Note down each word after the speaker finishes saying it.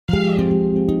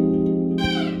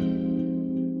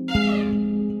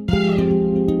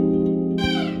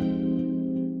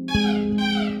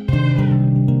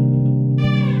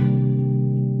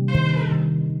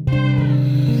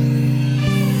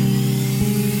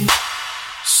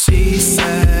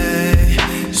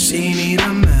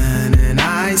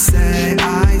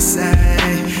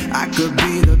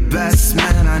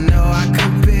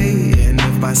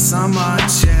by some odd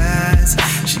chance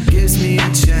she gives me a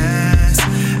chance,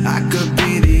 I could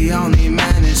be the only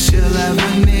man that she'll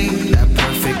ever need. That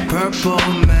perfect purple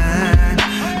man,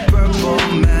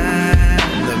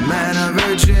 the man of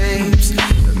her dreams,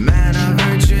 the man of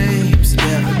her dreams,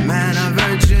 yeah, the man of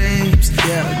her dreams,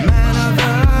 yeah, the man of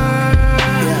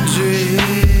her dreams.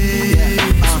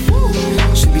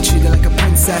 Yeah. She be treated like a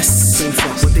princess.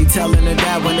 What they telling her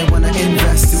dad when they wanna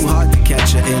invest? Too hard to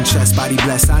catch her interest. Body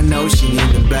blessed, I know she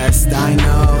need the best. I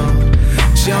know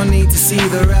she don't need to see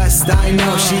the rest. I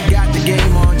know she got the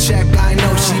game on check. I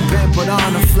know she been put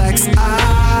on a flex.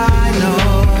 I know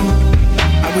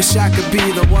I wish I could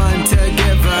be the one to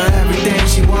give her everything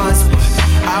she wants, but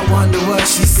I wonder what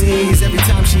she sees every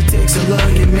time she takes a look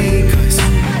at me. Cause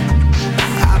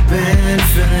I've been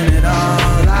feeling it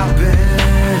all. I've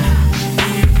been,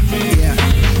 yeah.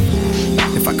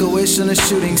 If I could wish on a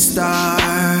shooting star,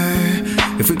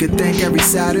 if we could think every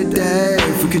Saturday,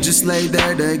 if we could just lay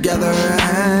there together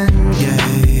and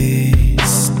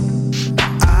gaze,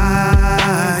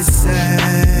 I'd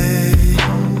say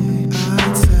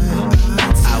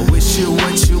I wish you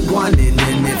what you wanted.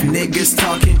 And if niggas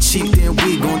talking cheap, then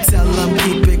we gon' tell them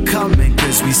keep it coming,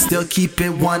 cause we still keep it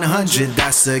 100.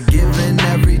 That's a given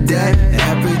every day.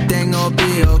 Everything gon'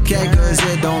 be okay, cause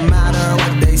it don't matter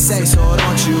what they say, so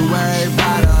don't you worry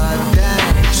about a thing.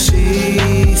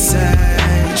 She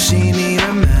said she need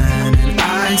a man, and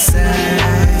I say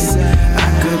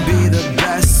I could be the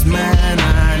best man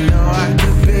I know I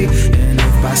could be. And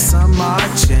if by some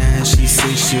odd chance she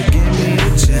says she'll give me a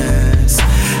chance,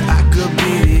 I could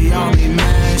be the only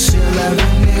man she'll ever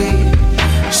need.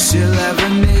 She'll ever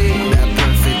need that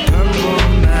perfect purple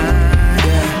man,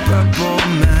 yeah, purple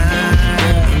man,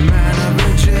 yeah, the man of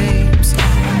her dreams, the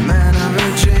man of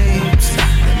her dreams,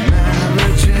 the man of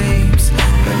her dreams,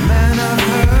 the man of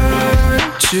her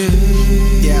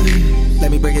dreams. Yeah, let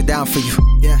me break it down for you.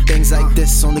 Yeah, things like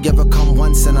this only ever come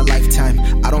once in a lifetime.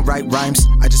 I don't write rhymes,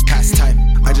 I just pass time.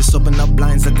 I just open up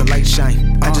blinds, let the light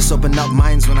shine. I just open up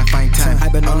minds when I find time.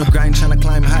 I've been on the grind trying to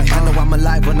climb high. I know I'm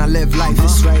alive when I live life.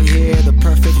 This right here, the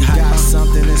perfect. You got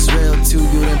something that's real to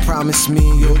you, then promise me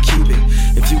you'll keep it.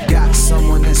 If you got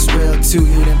someone that's real to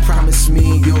you, then promise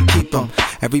me you'll keep them.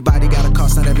 Everybody got a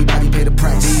cost, not everybody pay the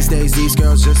price. These days, these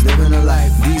girls just living a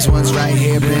life. These ones right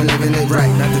here been living it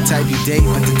right. Not the type you date,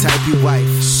 but the type you wife.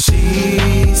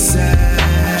 She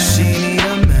said she need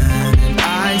a man, and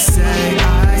I say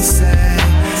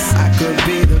I could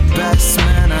be the best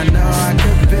man I know I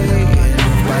could be. And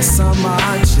if by some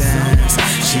odd chance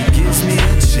she gives me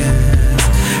a chance,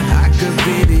 I could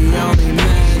be the only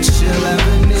man she'll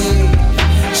ever